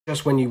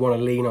Just when you want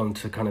to lean on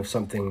to kind of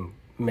something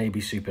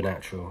maybe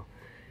supernatural,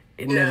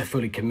 it never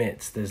fully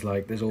commits. There's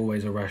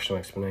always a rational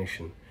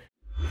explanation.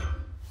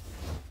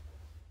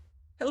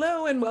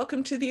 Hello and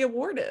welcome to the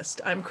Awardist.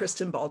 I'm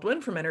Kristen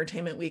Baldwin from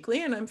Entertainment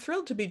Weekly, and I'm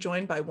thrilled to be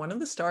joined by one of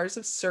the stars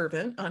of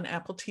Servant on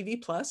Apple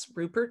TV Plus,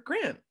 Rupert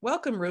Grint.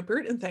 Welcome,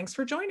 Rupert, and thanks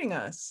for joining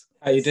us.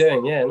 How you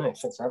doing? Yeah, no,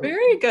 thanks for having me.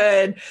 Very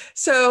good.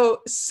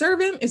 So,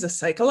 Servant is a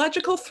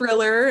psychological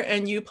thriller,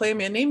 and you play a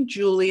man named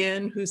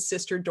Julian, whose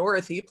sister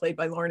Dorothy, played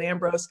by Lauren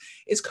Ambrose,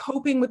 is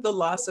coping with the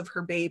loss of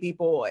her baby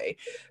boy.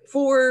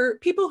 For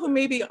people who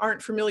maybe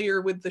aren't familiar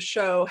with the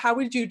show, how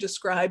would you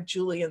describe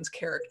Julian's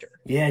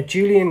character? Yeah,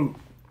 Julian,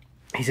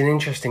 he's an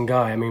interesting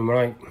guy. I mean, when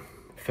I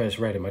first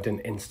read him, I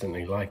didn't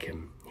instantly like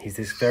him. He's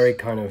this very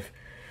kind of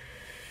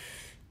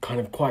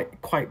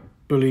quite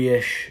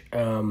bullyish,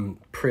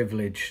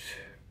 privileged,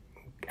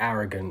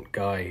 arrogant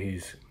guy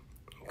who's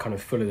kind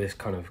of full of this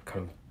kind of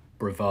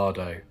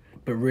bravado.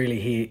 But really,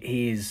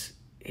 he's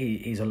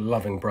a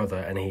loving brother,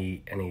 and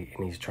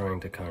he's trying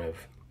to kind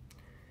of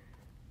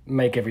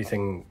make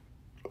everything,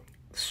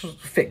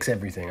 fix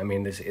everything. I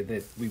mean,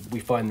 we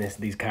find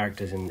these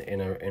characters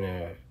in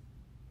a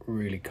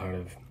really kind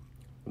of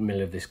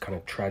middle of this kind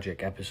of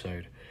tragic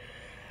episode,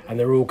 and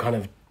they're all kind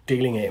of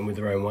dealing it in with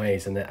their own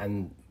ways, and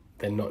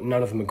they're not,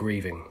 none of them are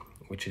grieving,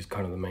 which is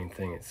kind of the main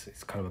thing.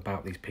 It's kind of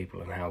about these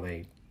people and how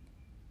they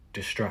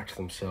distract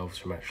themselves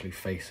from actually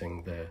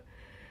facing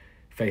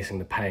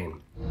the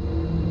pain.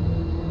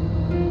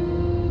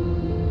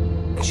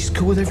 She's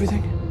cool with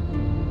everything.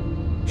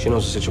 She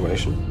knows the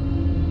situation.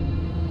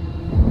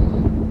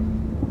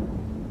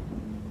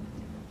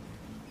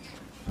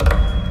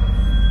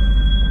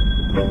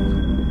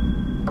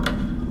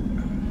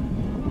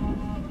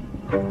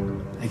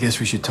 I guess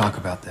we should talk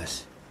about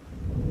this.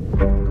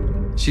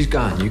 She's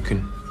gone. You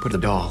can put the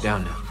doll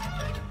down now.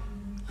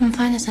 I'm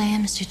fine as I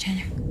am, Mr.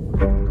 Turner.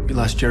 We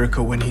lost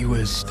Jericho when he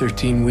was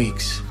 13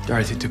 weeks.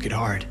 Dorothy took it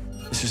hard.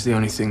 This is the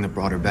only thing that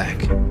brought her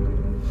back.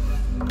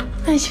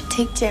 I should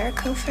take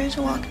Jericho for his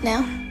walk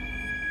now.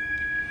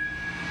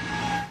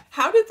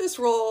 How did this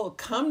role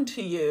come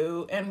to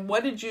you, and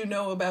what did you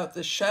know about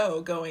the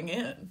show going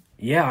in?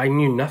 Yeah, I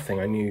knew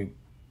nothing. I knew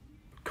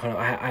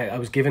I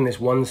was given this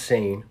one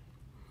scene,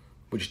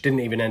 which didn't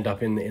even end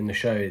up in the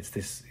show. It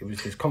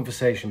was this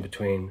conversation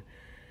between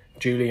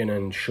Julian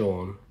and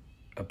Sean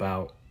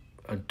about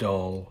a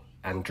doll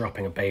and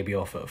dropping a baby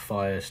off at a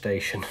fire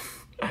station,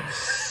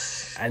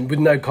 and with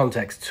no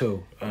context at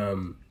all.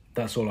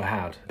 That's all I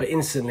had. But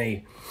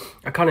instantly,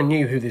 I kind of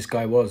knew who this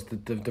guy was.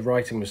 The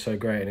writing was so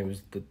great, and it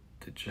was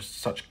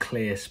just such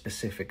clear,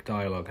 specific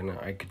dialogue, and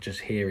I could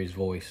just hear his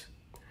voice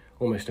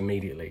almost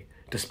immediately,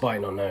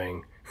 despite not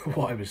knowing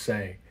what I was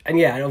saying. And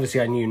yeah, and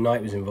obviously I knew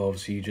Night was involved,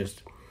 so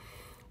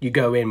you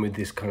go in with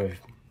this kind of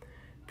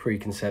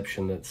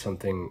preconception that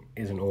something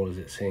isn't all as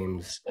it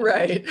seems.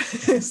 Right.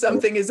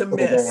 Something is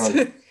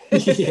amiss.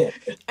 Yeah.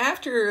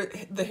 After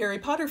the Harry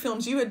Potter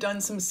films, you had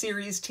done some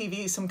series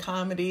TV, some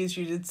comedies.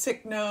 You did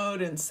Sick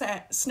Note and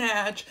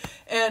Snatch.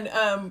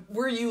 And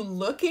were you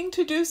looking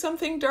to do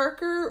something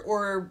darker,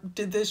 or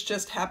did this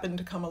just happen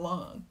to come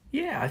along?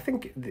 Yeah, I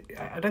don't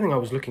think I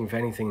was looking for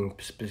anything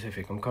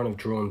specific. I'm kind of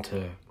drawn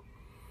to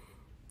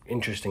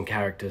interesting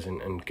characters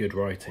and good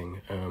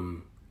writing.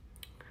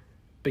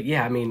 But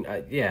yeah, I mean,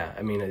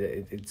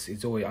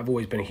 it's always, I've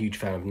always been a huge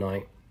fan of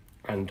Night,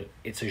 and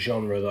it's a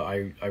genre that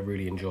I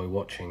really enjoy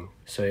watching.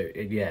 So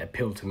it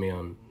appealed to me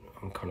on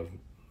kind of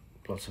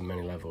lots of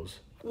many levels.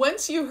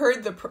 Once you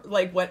heard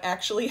what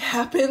actually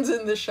happens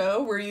in the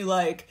show, were you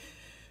like,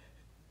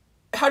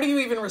 how do you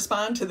even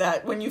respond to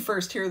that when you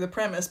first hear the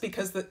premise?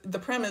 Because the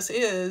premise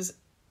is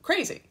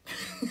crazy.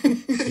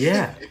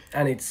 Yeah,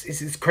 and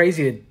it's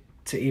crazier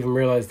to even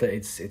realize that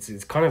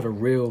it's kind of a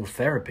real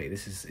therapy.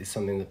 This is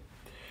something that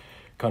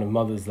kind of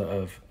mothers that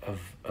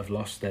have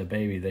lost their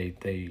baby,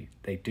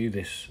 they do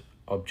this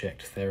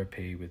object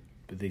therapy with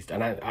these,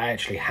 and I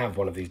actually have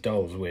one of these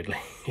dolls, weirdly.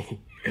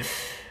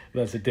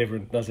 That's a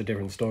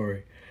different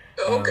story.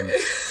 Okay.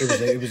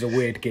 It was a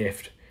weird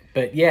gift,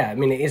 but yeah, I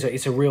mean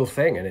it's a real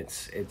thing, and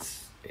it's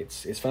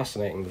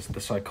fascinating,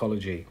 the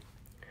psychology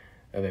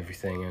of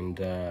everything. And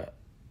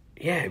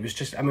yeah, it was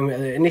just, I mean,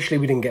 initially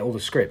we didn't get all the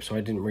script, so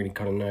I didn't really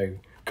kind of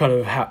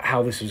know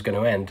how this was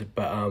going to end,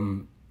 but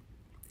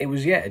it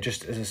was, yeah,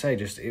 just as I say,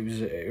 it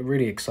was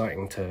really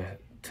exciting to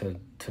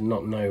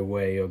not know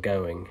where you're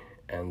going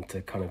and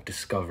to kind of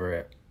discover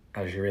it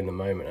as you're in the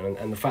moment,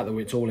 and the fact that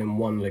it's all in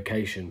one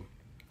location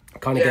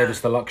kind of gave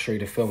us the luxury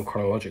to film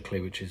chronologically,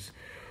 which is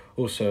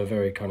also a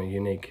very kind of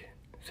unique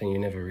thing. You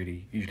never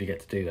really usually get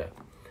to do that.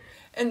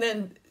 And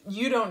then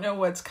you don't know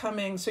what's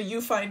coming, so you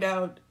find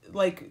out,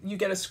 like, you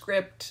get a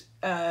script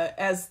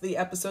as the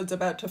episode's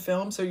about to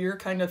film, so you're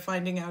kind of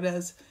finding out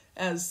as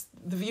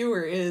the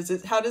viewer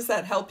is. How does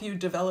that help you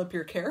develop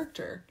your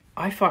character?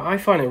 I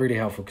find it really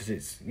helpful,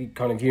 because you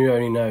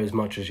only know as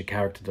much as your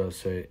character does,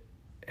 so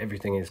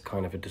everything is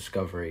kind of a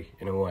discovery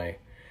in a way.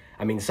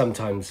 I mean,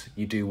 sometimes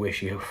you do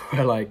wish you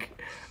were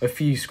like a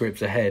few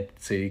scripts ahead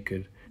so you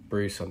could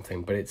brew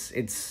something, but it's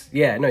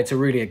a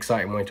really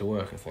exciting way to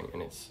work, I think,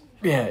 and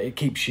Yeah, it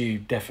keeps you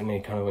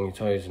definitely kind of on your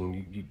toes,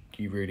 and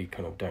you really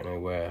kind of don't know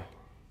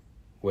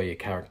where your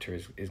character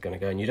is going to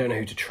go, and you don't know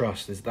who to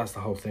trust. That's the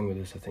whole thing with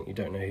this. I think you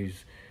don't know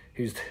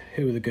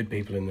who are the good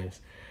people in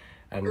this,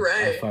 and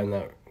I find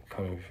that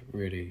kind of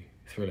really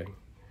thrilling.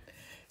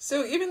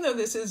 So even though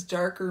this is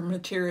darker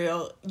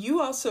material,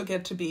 you also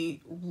get to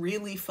be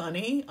really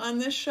funny on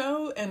this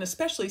show, and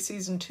especially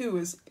season 2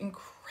 is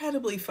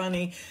incredibly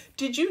funny.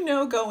 Did you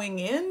know going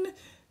in,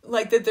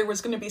 like, that there was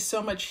going to be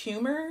so much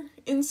humor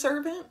in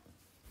Servant?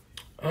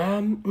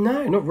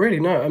 No, not really.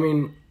 No, I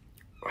mean,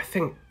 I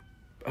think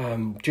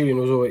Julian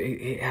was always,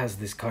 he has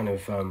this kind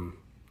of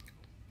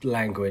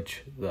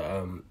language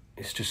that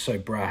it's just so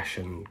brash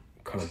and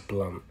kind of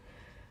blunt,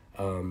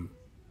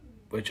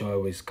 which I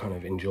always kind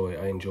of enjoy.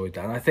 I enjoyed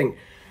that, and I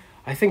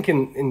think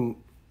in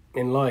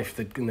life,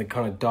 in the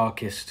kind of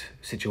darkest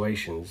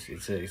situations,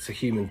 it's a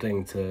human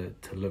thing to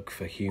look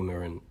for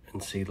humor and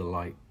see the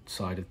light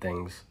side of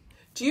things.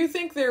 Do you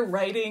think they're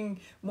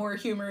writing more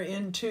humor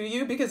into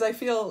you? Because I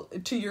feel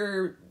to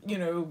your,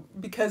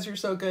 because you're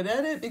so good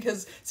at it,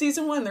 because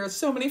season 1, there are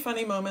so many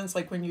funny moments,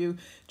 like when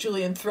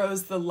Julian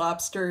throws the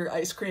lobster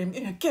ice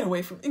cream, get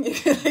away from, you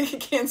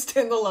can't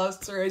stand the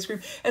lobster ice cream.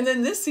 And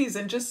then this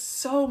season, just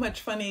so much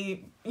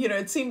funny,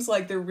 it seems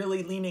like they're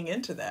really leaning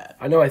into that.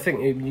 I know, I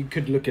think you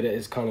could look at it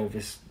as kind of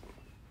this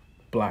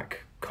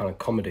black kind of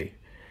comedy.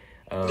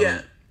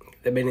 Yeah.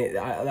 I mean,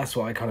 that's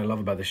what I kind of love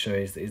about the show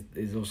is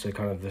also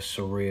kind of the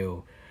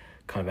surreal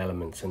kind of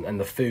elements, and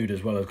the food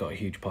as well has got a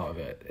huge part of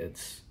it.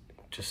 It's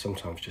just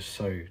sometimes just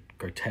so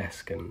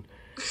grotesque, and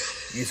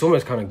it's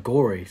almost kind of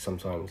gory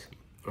sometimes,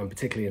 and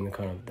particularly in the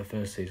kind of the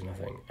first season, I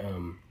think.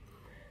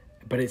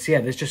 But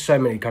there's just so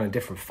many kind of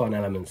different fun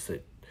elements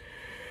that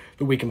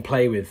we can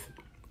play with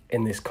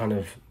in this kind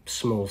of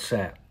small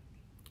set,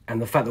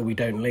 and the fact that we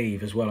don't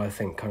leave as well, I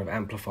think, kind of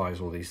amplifies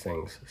all these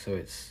things. So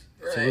it's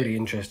a really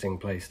interesting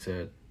place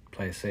to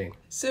play a scene.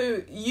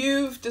 So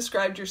you've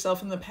described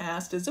yourself in the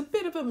past as a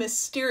bit of a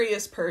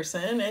mysterious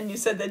person, and you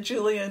said that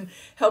Julian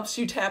helps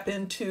you tap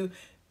into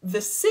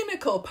the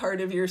cynical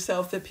part of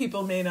yourself that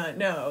people may not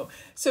know.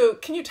 So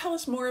can you tell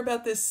us more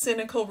about this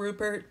cynical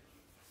Rupert?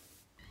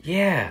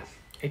 Yeah,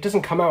 it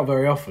doesn't come out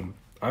very often.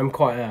 I'm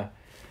quite a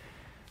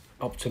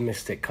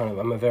optimistic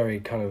I'm a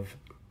very kind of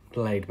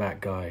laid back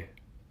guy,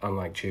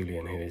 unlike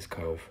Julian, who is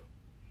kind of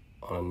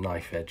on a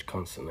knife edge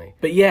constantly.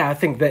 But yeah, I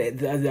think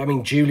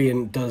that,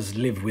 Julian does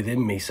live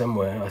within me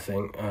somewhere, I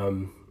think.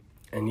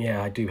 And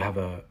yeah, I do have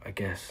I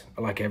guess,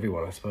 like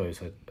everyone, I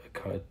suppose, a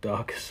kind of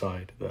darker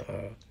side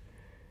that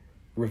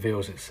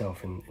reveals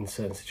itself in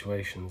certain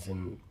situations.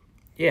 And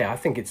yeah, I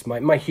think it's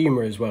my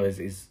humour as well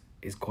is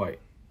quite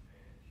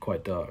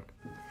dark.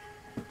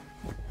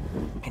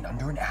 In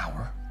under an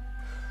hour,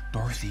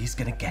 Dorothy's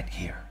gonna get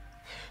here.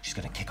 She's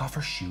gonna kick off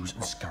her shoes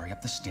and scurry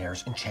up the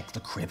stairs and check the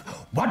crib.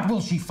 What will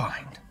she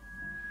find?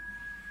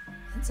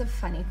 That's a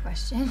funny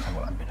question. Oh,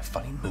 well, I'm in a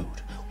funny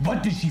mood.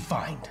 What does she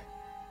find?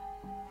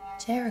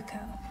 Jericho.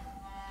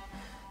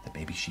 The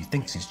baby she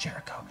thinks is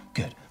Jericho.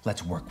 Good,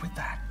 let's work with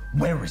that.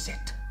 Where is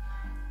it?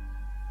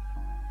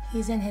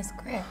 He's in his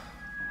crib.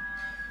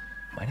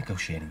 Am I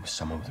negotiating with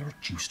someone with a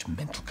reduced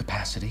mental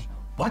capacity?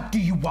 What do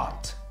you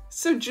want?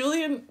 So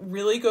Julian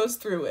really goes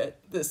through it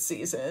this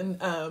season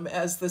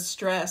as the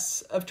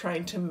stress of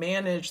trying to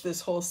manage this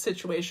whole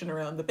situation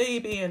around the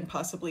baby and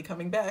possibly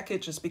coming back,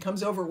 it just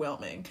becomes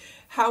overwhelming.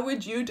 How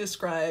would you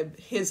describe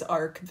his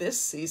arc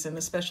this season,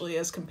 especially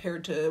as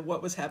compared to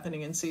what was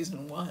happening in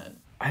season 1?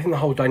 I think the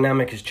whole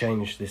dynamic has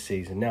changed this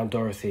season. Now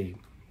Dorothy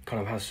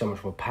kind of has so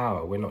much more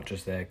power. We're not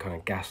just there kind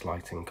of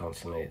gaslighting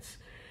constantly.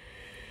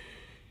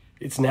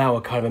 It's now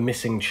a kind of a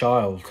missing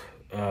child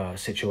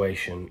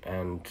situation,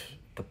 and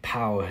the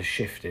power has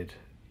shifted,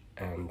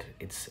 and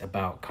it's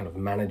about kind of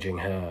managing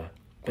her,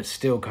 but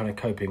still kind of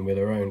coping with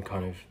her own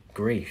kind of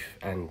grief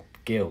and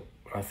guilt.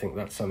 I think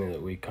that's something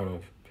that we kind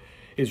of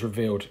is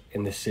revealed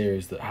in this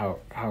series, that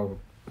how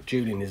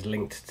Julian is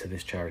linked to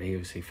this charity. He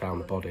obviously found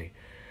the body,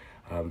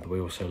 but we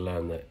also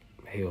learn that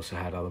he also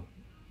had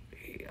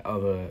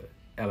other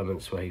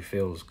elements where he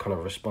feels kind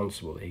of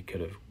responsible,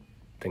 that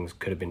things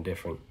could have been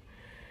different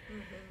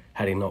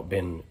had he not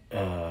been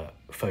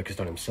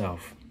focused on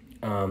himself.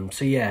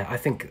 So yeah, I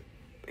think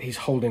he's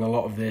holding a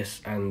lot of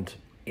this, and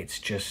it's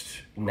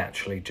just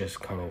naturally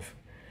just kind of,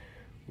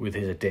 with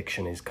his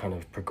addiction, is kind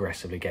of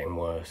progressively getting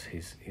worse.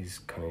 He's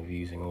kind of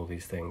using all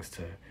these things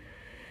to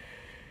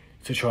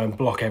try and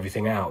block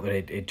everything out,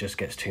 that it just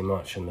gets too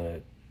much,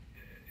 and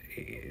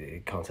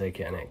it can't take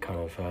it, and it kind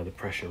of the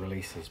pressure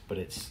releases. But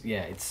he's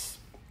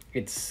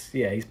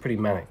pretty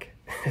manic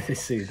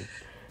this season.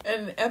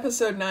 And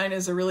episode 9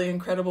 is a really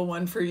incredible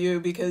one for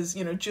you because,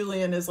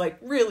 Julian is like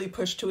really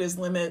pushed to his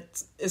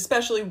limits,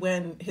 especially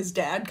when his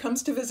dad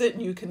comes to visit,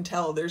 and you can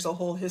tell there's a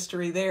whole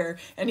history there,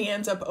 and he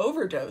ends up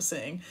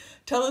overdosing.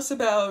 Tell us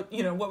about,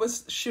 what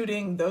was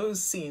shooting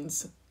those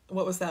scenes?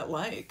 What was that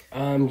like?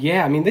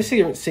 This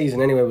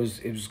season anyway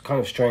it was kind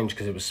of strange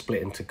because it was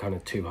split into kind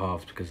of two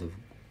halves because of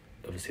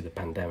obviously the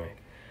pandemic.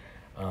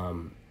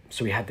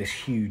 So we had this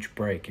huge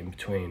break in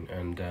between,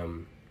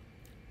 and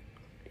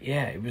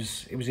yeah, it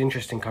was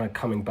interesting kind of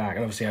coming back.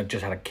 And obviously I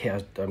just had a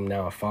kid. I'm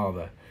now a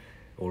father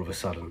all of a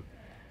sudden.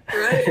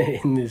 Right.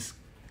 In this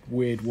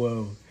weird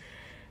world.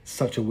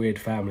 Such a weird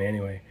family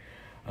anyway.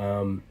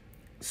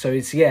 So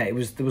there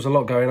was a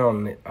lot going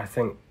on. I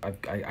think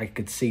I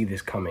could see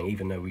this coming,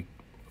 even though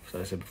as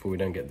I said before, we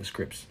don't get the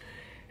scripts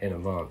in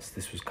advance.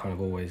 This was kind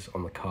of always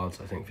on the cards,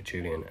 I think, for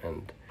Julian.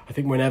 And I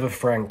think whenever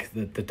Frank,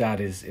 the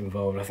dad, is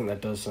involved, I think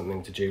that does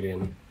something to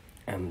Julian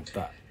and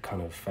that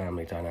kind of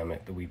family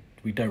dynamic that we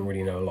don't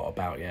really know a lot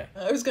about yet.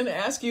 I was going to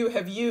ask you,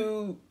 have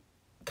you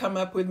come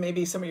up with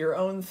maybe some of your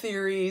own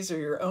theories or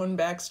your own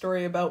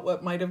backstory about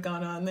what might have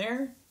gone on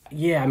there?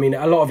 Yeah, I mean,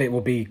 a lot of it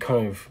will be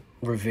kind of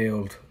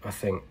revealed, I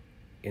think,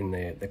 in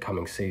the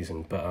coming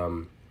season. But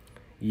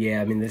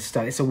yeah, I mean,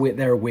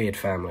 they're a weird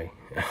family.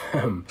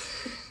 And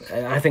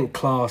I think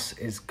class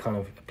is kind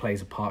of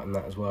plays a part in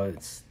that as well.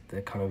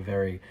 They're kind of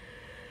very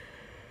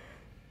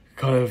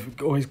kind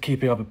of always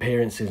keeping up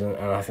appearances, and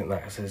I think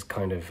that is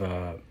kind of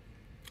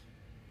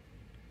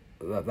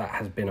that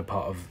has been a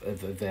part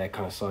of their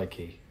kind of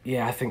psyche.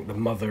 Yeah, I think the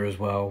mother as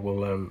well will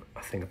learn,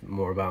 I think,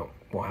 more about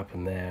what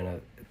happened there.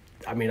 And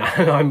I mean,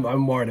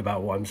 I'm worried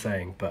about what I'm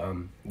saying, but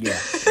yeah,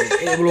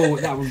 it will all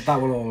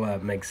that will all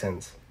make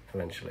sense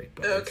eventually.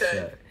 But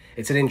okay,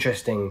 it's an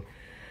interesting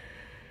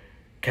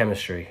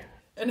chemistry.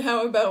 And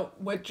how about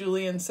what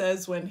Julian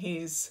says when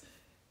he's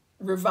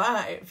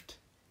revived?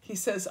 He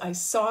says, "I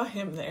saw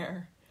him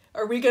there."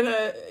 Are we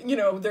gonna,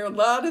 there are a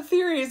lot of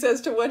theories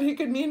as to what he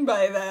could mean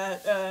by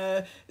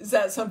that. Is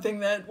that something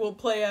that will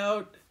play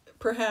out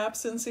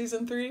perhaps in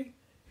season 3?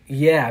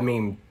 Yeah, I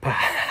mean,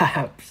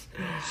 perhaps.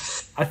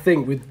 I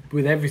think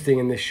with everything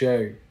in this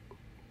show,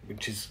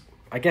 which is,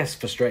 I guess,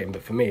 frustrating,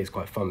 but for me it's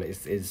quite fun,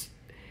 is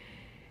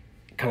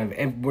kind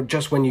of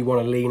just when you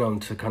want to lean on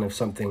to kind of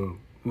something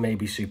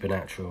maybe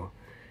supernatural,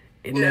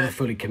 it never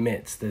fully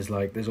commits. There's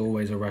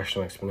always a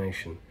rational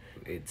explanation.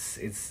 It's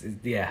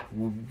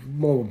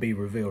more will be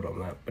revealed on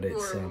that, but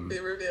it's more will be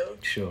revealed.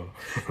 Sure.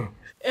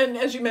 And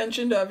as you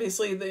mentioned,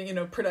 obviously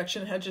the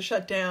production had to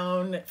shut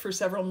down for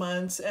several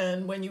months,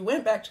 and when you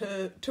went back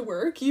to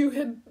work, you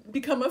had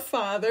become a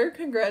father.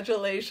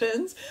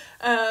 Congratulations.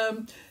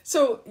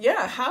 So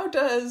yeah,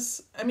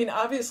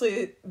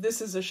 obviously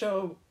this is a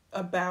show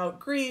about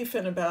grief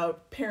and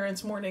about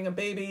parents mourning a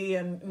baby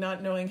and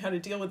not knowing how to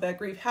deal with that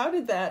grief. How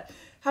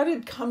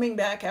did coming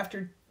back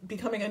after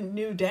becoming a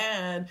new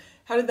dad,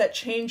 how did that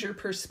change your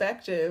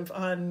perspective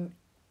on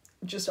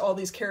just all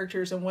these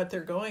characters and what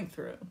they're going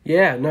through?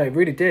 Yeah, no, it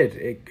really did.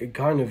 It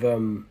kind of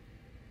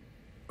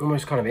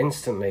almost kind of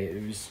instantly,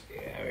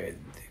 it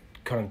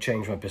kind of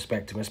changed my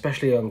perspective,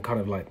 especially on kind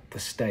of like the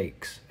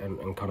stakes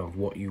and kind of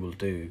what you will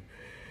do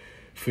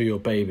for your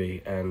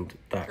baby, and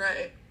that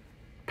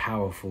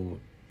powerful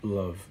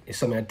love is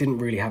something I didn't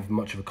really have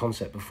much of a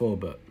concept before,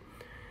 but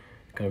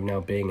kind of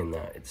now being in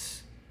that,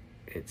 it's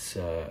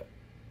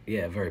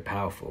very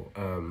powerful.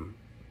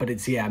 But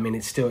it's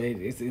still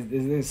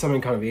there's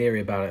something kind of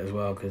eerie about it as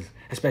well, because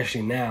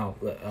especially now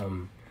that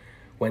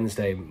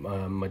Wednesday,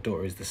 my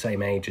daughter is the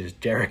same age as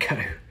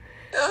Jericho.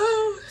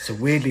 Oh. So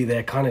weirdly,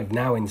 they're kind of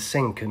now in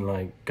sync and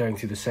like going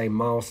through the same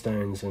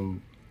milestones,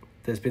 and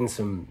there's been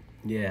some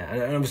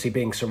and obviously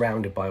being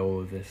surrounded by all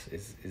of this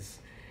is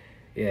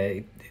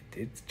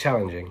it's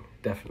challenging,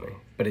 definitely,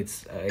 but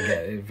it's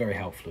again very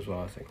helpful as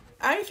well, I think.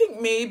 I think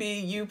maybe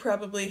you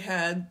probably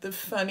had the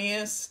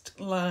funniest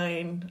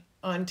line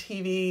on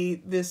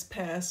TV this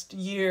past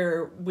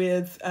year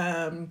with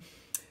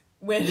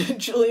when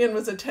Julian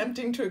was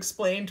attempting to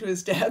explain to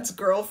his dad's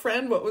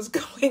girlfriend what was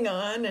going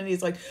on, and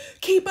he's like,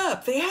 keep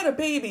up, they had a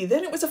baby,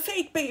 then it was a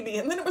fake baby,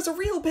 and then it was a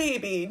real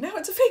baby, now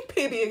it's a fake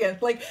baby again.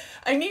 Like,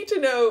 I need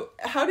to know,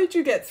 how did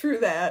you get through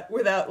that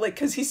without, like,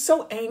 because he's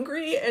so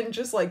angry and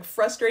just like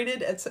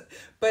frustrated,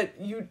 but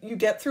you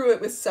get through it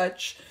with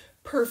such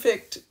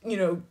perfect,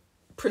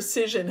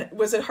 precision.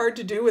 Was it hard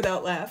to do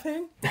without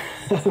laughing?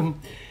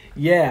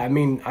 Yeah, I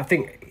mean, I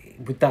think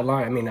with that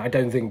line, I mean, I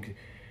don't think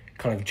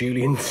kind of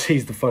Julian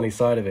sees the funny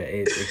side of it.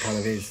 It kind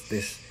of is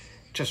this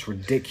just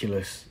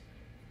ridiculous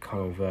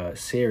kind of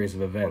series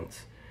of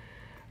events.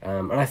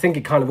 And I think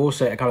it kind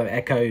of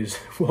echoes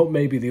what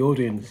maybe the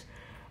audience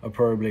are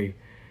probably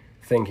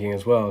thinking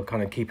as well,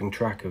 kind of keeping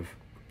track of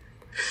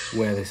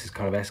where this is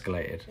kind of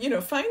escalated.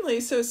 Finally,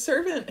 so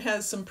Servant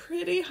has some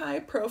pretty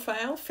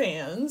high-profile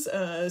fans.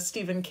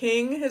 Stephen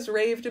King has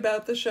raved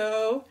about the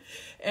show,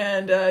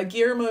 and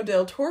Guillermo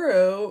del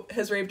Toro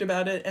has raved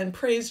about it and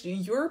praised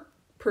your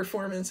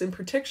performance in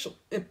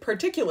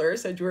particular,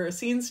 said you were a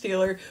scene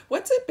stealer.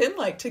 What's it been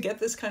like to get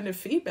this kind of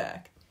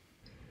feedback?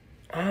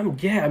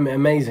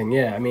 Amazing.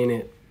 Yeah, I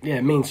mean,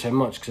 it means so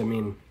much, because I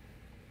mean,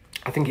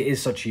 I think it is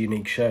such a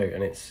unique show,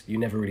 and you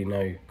never really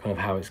know kind of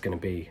how it's going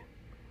to be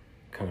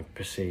kind of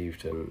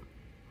perceived, and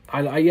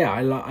I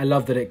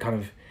love that it kind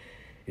of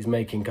is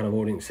making kind of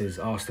audiences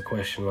ask the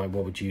question, like,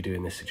 what would you do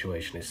in this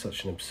situation? It's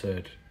such an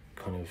absurd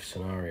kind of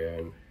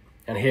scenario,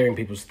 and hearing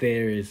people's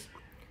theories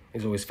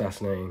is always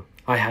fascinating.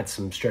 I had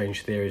some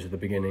strange theories at the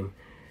beginning.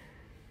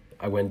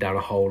 I went down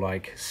a whole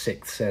like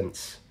Sixth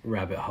Sense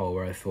rabbit hole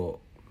where I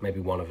thought maybe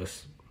one of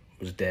us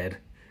was dead.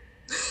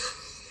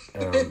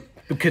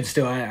 But could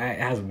still, it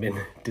hasn't been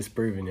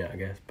disproven yet, I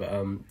guess. But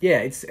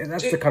yeah, that's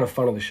the kind of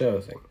fun of the show,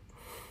 I think.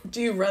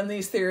 Do you run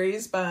these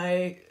theories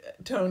by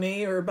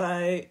Tony or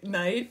by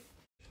Knight?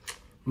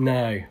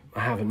 No, I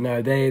haven't.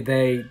 No,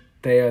 they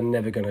are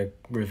never going to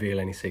reveal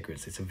any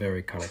secrets. It's a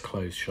very kind of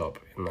closed shop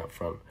in that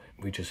front.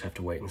 We just have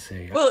to wait and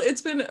see. Well,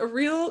 it's been a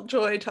real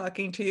joy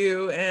talking to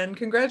you, and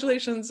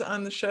congratulations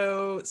on the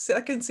show.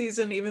 Second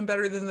season, even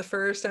better than the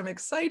first. I'm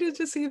excited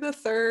to see the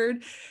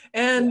third.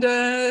 And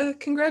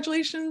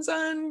congratulations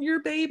on your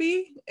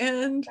baby.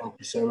 And thank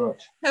you so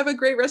much. Have a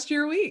great rest of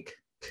your week.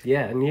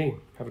 Yeah, and you.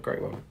 Have a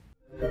great one.